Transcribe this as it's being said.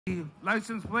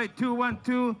License plate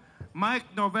 212, Mike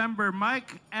November,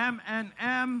 Mike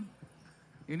M&M.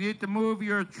 You need to move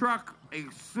your truck as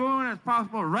soon as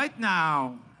possible right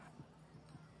now.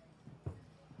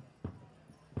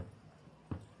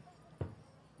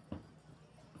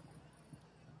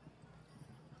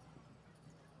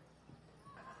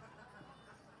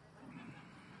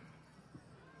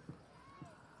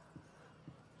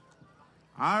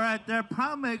 All right there,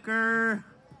 pound maker.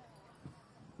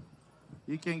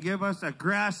 You can give us a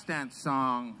grass dance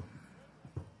song.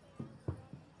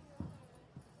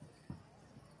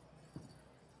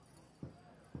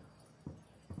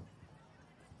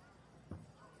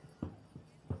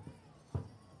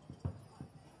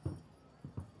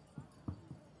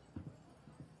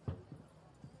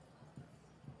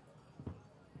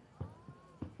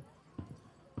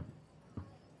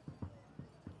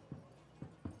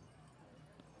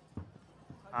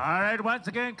 All right, once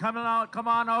again, come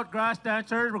on out, grass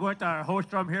dancers. We're going to our host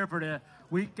drum here for the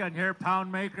weekend here,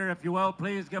 pound maker. If you will,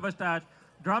 please give us that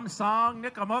drum song,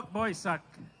 Nickamuk Boy Suck.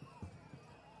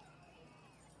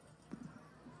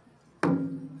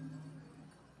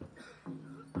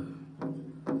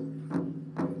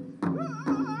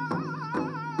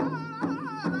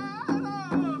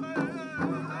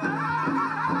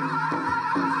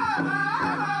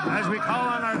 As we call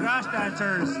on our grass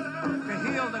dancers to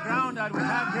heal the ground that we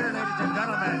have here, ladies and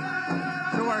gentlemen,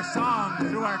 through our song,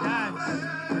 through our dance.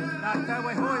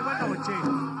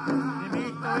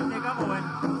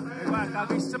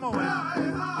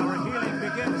 Our healing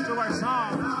begins through our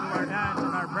songs, through our dance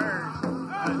and our prayers,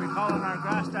 as we call on our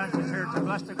grass dancers here to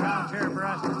bless the ground here for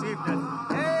us this evening.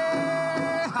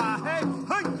 Hey, ha, hey,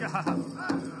 hi-ya.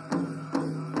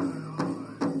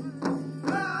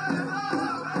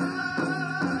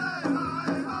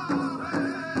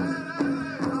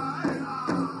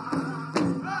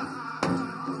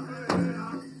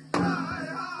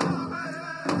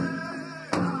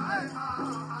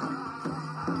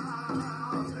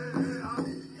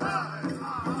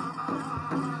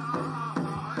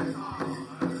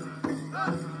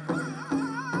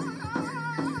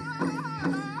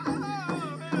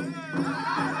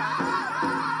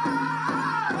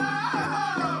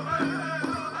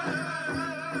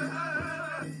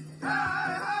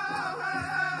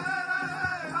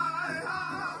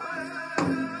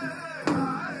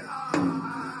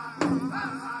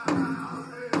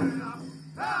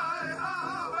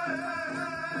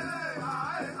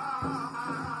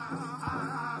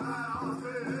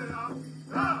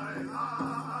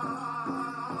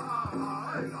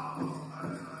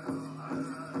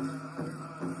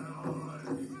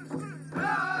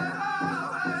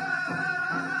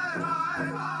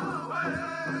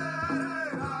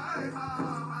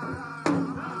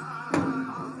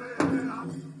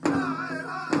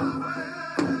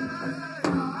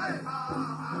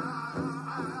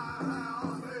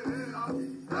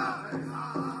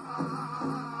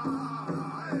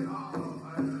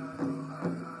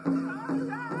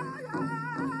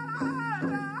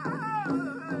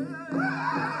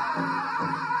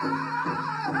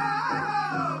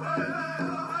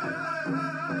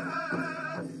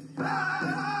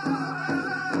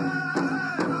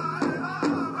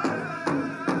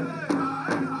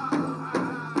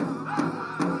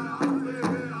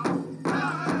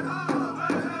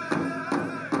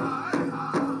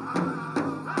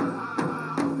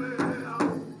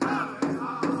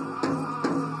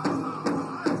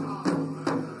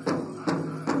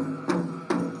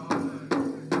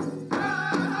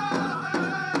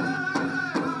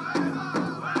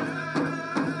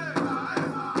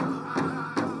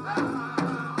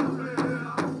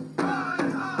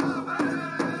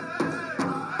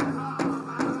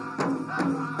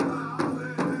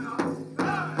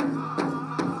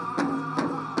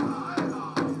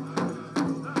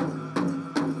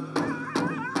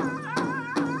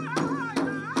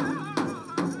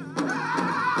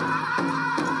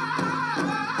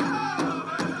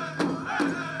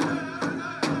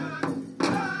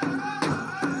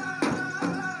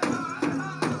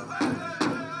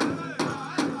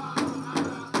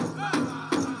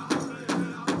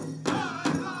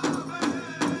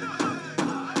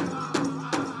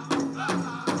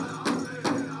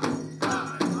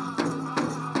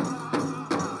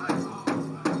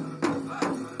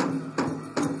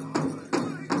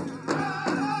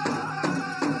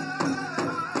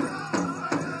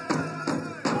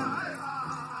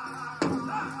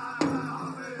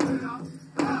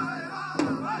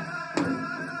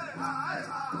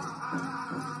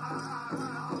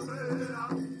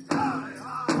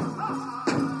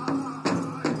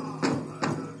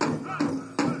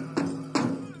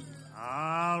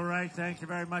 thank you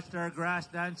very much to our grass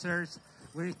dancers.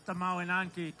 We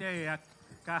tamawinanki te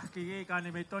kahki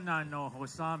kanimitonan no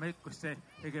hosamik kuse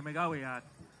igimigawiat.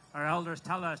 Our elders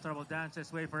tell us that we'll dance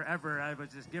this way forever. It was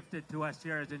just gifted to us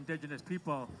here as Indigenous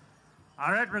people.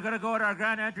 All right, we're going to go to our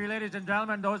grand entry, ladies and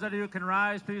gentlemen. Those of you who can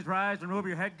rise, please rise, remove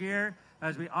your headgear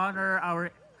as we honor our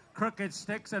crooked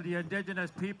sticks of the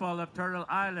Indigenous people of Turtle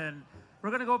Island.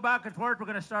 We're going to go back and forth. We're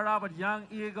going to start off with Young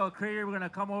Eagle Cree. We're going to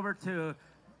come over to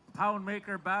Pound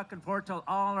Maker, back and forth till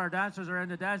all our dancers are in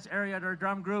the dance area at our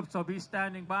drum group. So be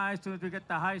standing by as soon as we get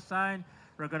the high sign.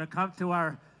 We're going to come to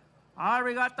our...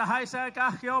 we got the high sign.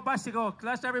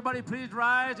 Let's everybody please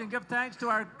rise and give thanks to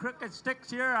our crooked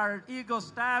sticks here, our Eagle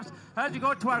staffs. As you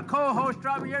go to our co-host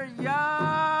drummer here,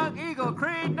 Young Eagle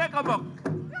Cree Nickelbook.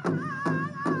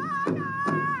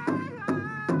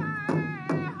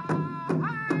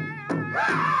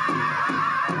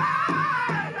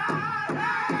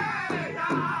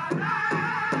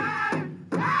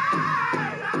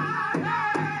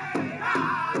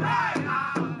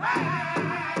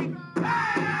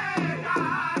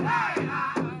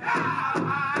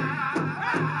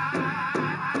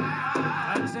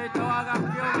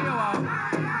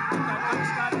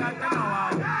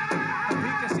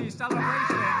 Peepeekisis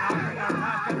celebration, honoring our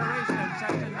past generation,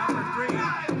 section number 3.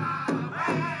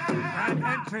 Grand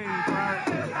entry for our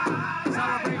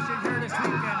celebration here this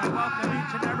weekend. I welcome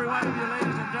each and every one of you,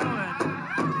 ladies and gentlemen.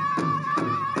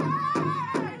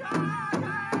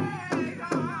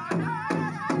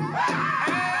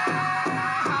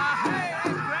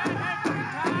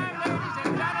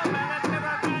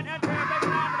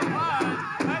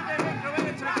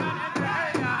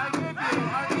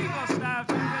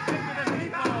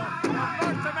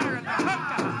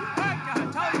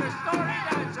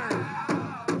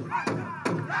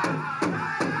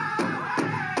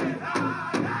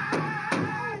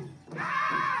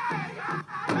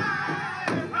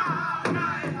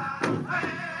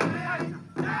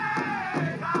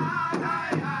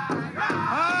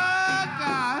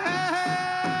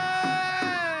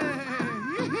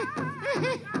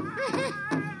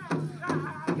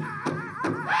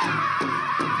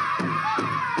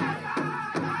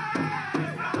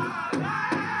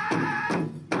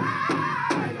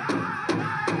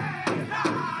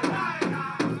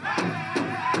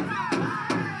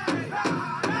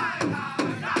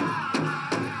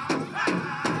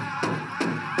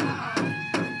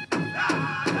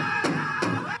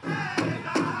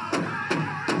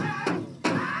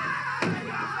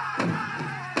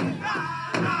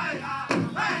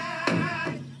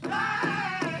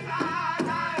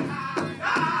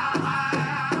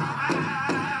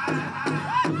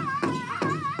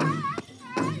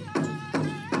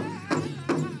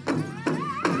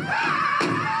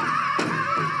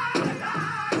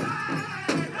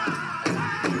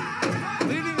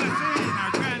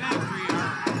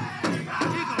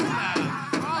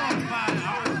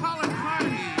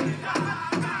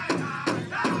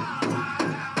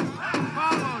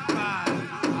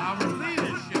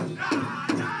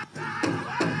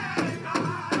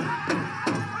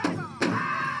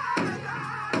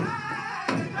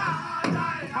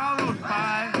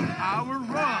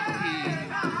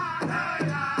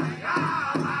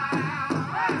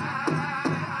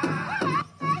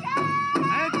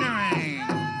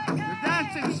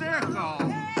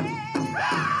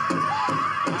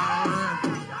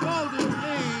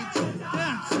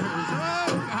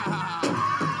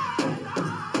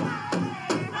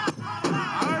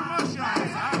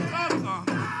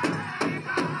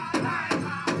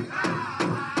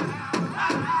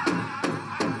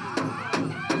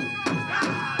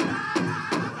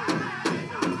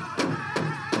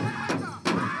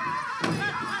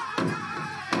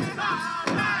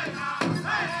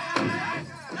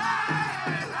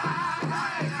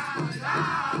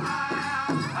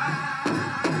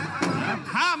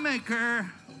 Maker.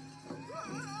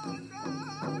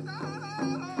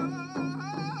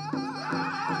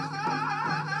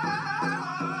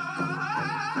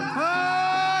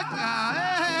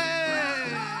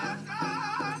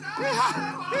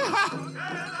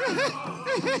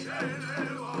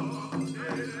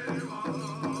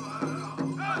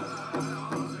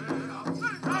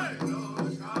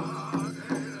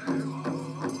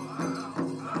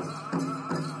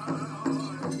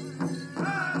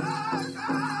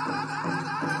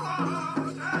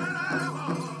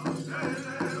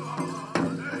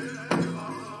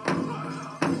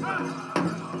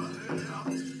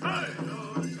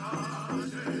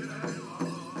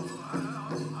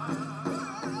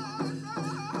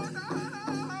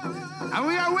 And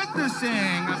we are witnessing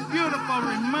a beautiful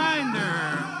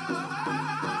reminder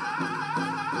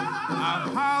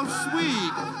of how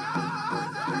sweet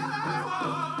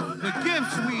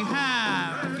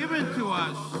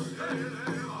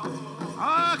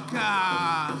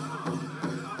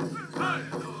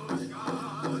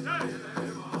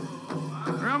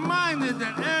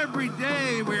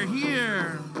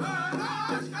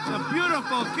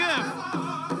wonderful gift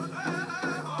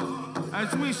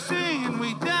as we sing and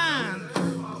we dance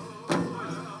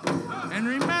in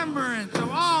remembrance of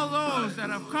all those that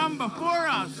have come before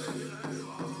us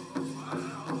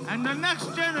and the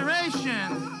next generation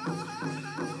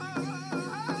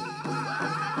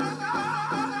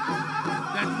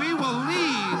that we will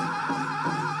lead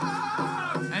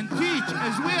and teach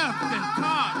as we have been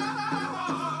taught.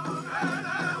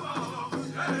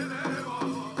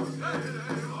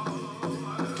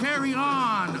 Carry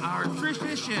on our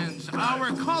traditions,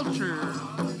 our culture.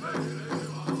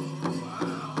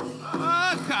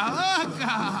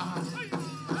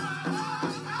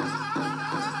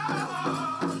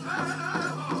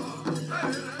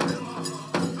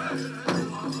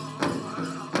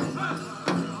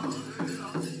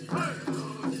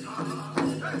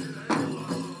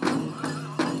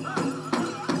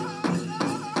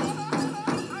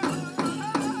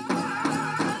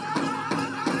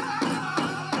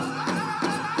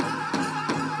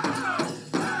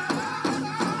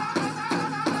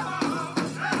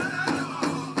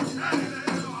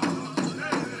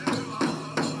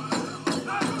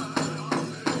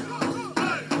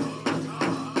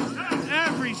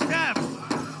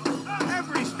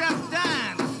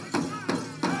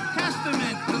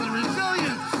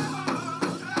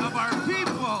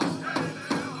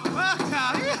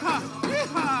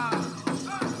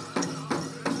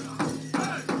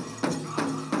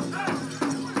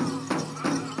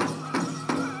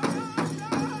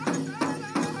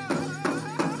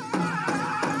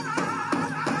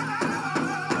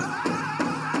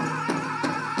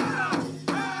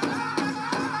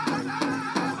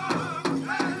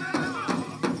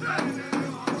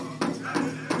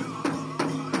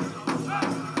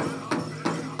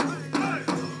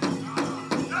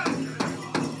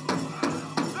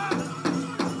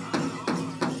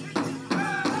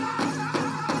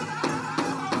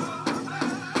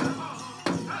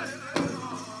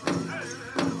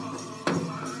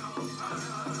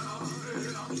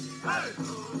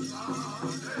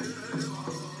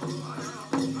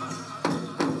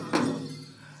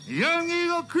 Young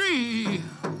Eagle Cree.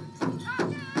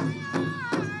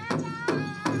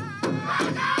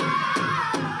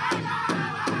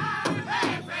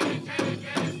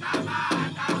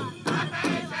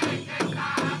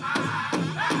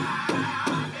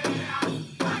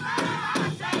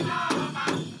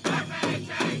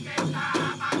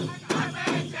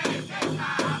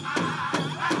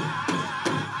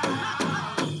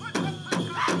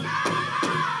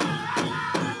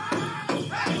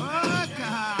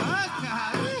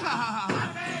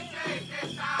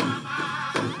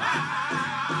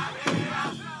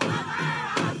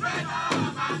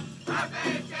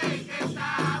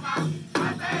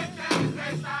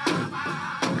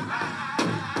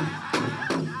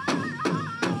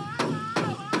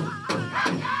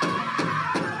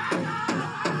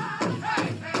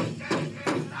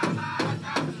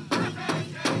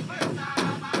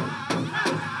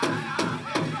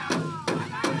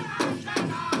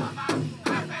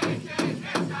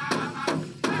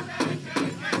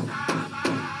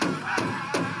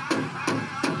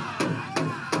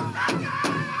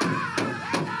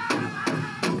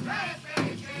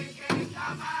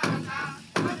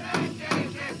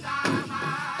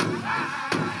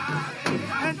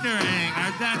 Entering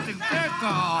our dancing circle.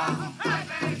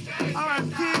 Our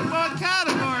teamwork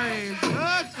categories.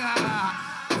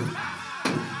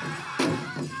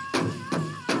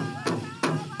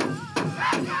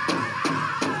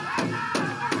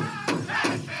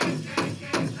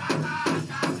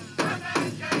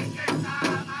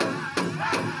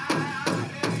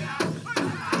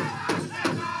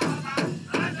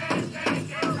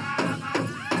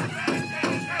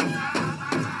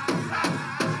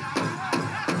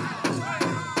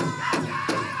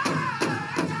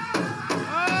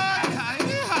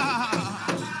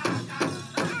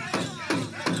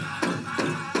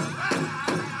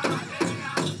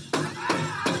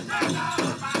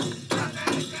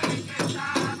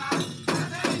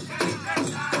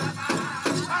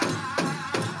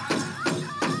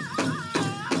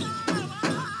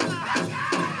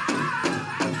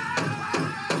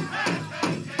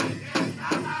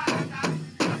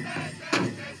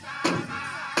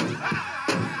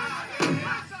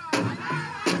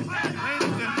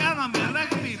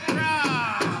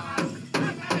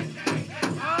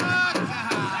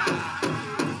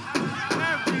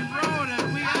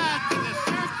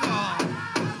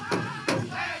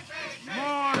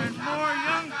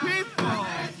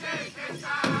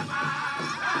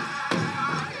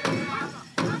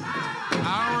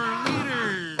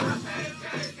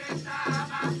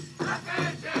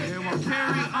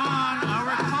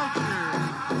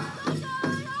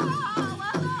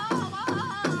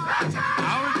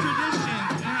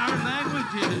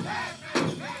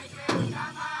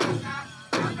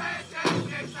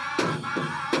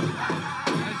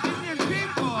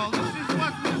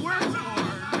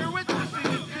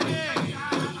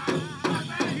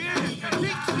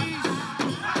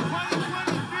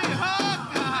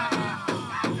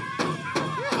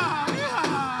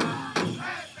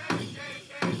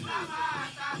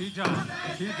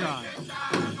 Keep going.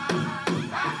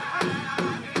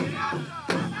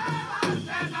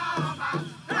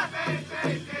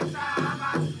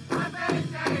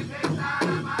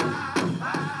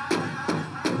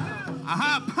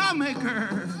 Aha, palm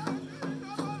maker.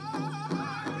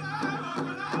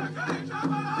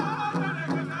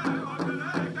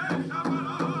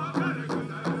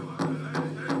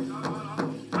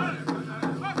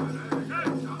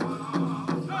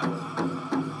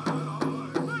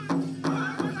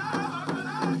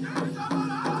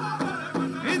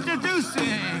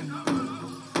 Introducing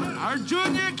our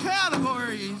junior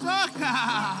categories.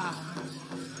 Oka.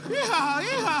 Yeehaw,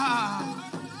 yeehaw.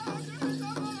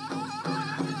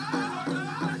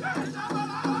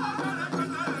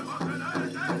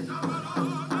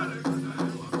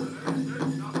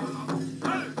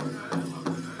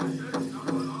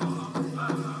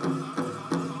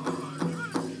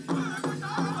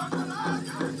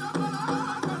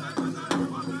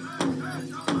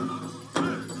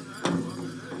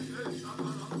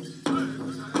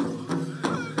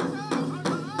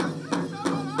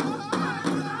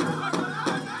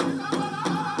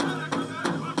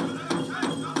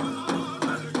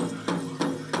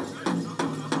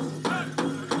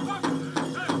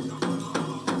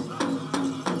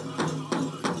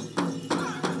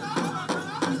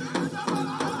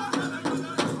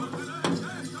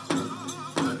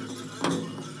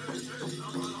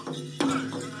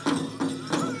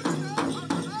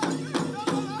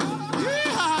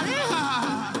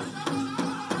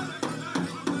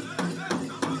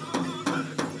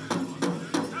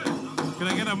 Can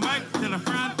I get a mic to the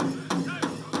front?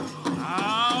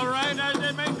 All right, as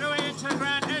they make their way into the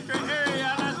grand entry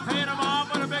area, let's pay them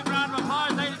off with a big round of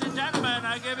applause, ladies and gentlemen.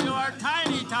 I give you our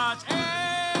tiny tots.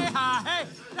 Hey, ha, hey,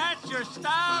 that's your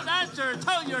style, that's your,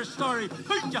 tell your story.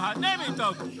 Hoo-ya, name it,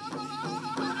 dog.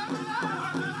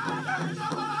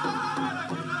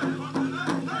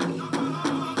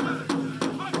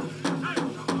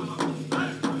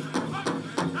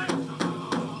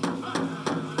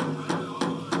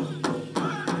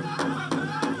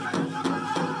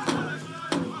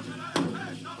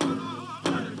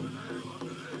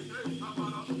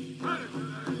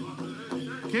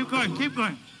 Keep going, keep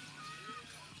going.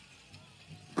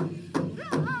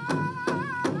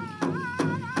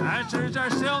 Dancers are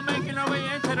still making their way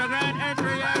into the grand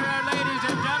entry area, ladies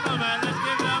and gentlemen. Let's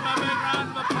give them a big round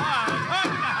of applause.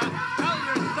 Hoo-ya, tell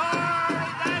your story,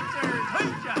 dancers.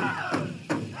 Hoo-ya.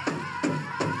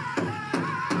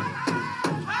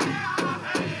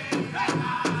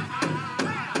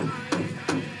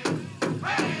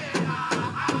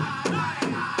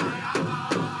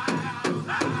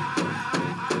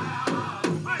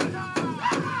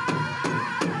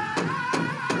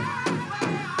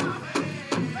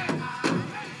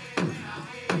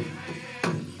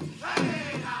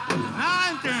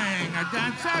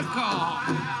 Dance circle.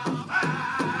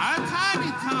 Our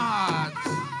tiny tots.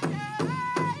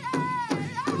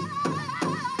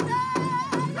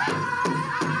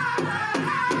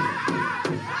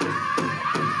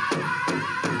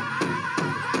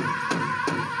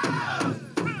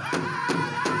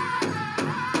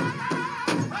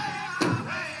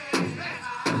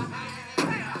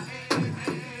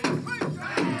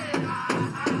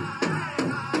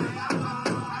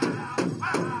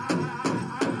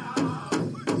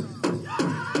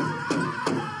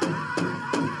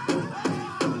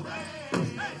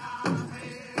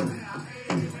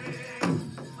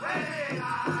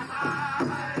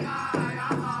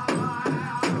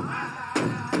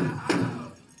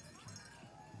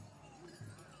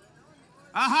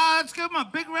 Aha, let's give them a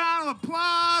big round of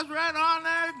applause right on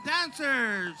there,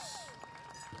 dancers.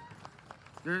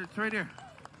 It's right here.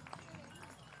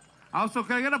 Also,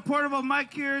 can I get a portable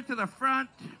mic here to the front?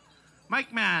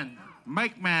 Mic man,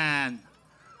 mic man,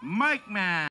 mic man.